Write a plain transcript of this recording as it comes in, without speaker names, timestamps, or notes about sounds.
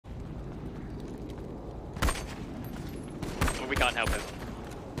we can't help him.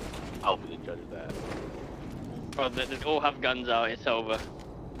 I'll be the judge of that. Bro, they all have guns out. It's over.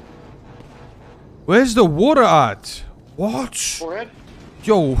 Where's the water at? What? Forehead?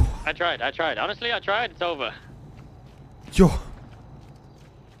 Yo. I tried. Honestly, I tried. It's over. Yo.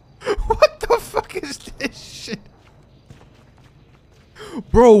 What the fuck is this shit?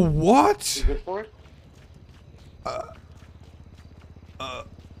 Bro, what? You good for it?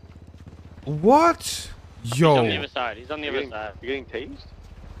 What? He's on the Yo. other side. He's on the other side. You're getting tased?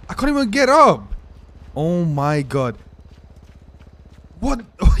 I can't even get up. Oh my god. What?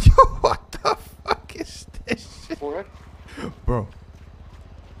 Yo, what the fuck is this shit? Forehead? Bro.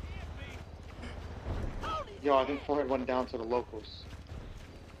 Yo, I think Forehead went down to the locals.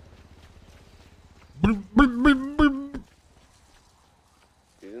 He's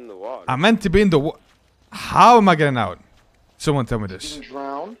in the water. I'm meant to be in the wa- How am I getting out? Someone tell me this. Being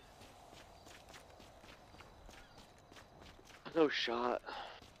drowned. No shot.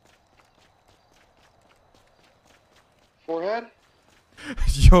 Forehead?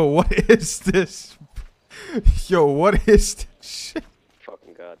 Yo, what is this? Yo, what is this shit?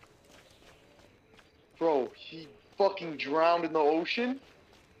 Fucking god. Bro, he fucking drowned in the ocean?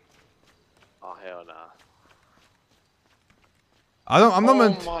 Oh hell nah. I'm not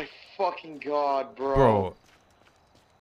meant. Oh my fucking god, bro. Bro,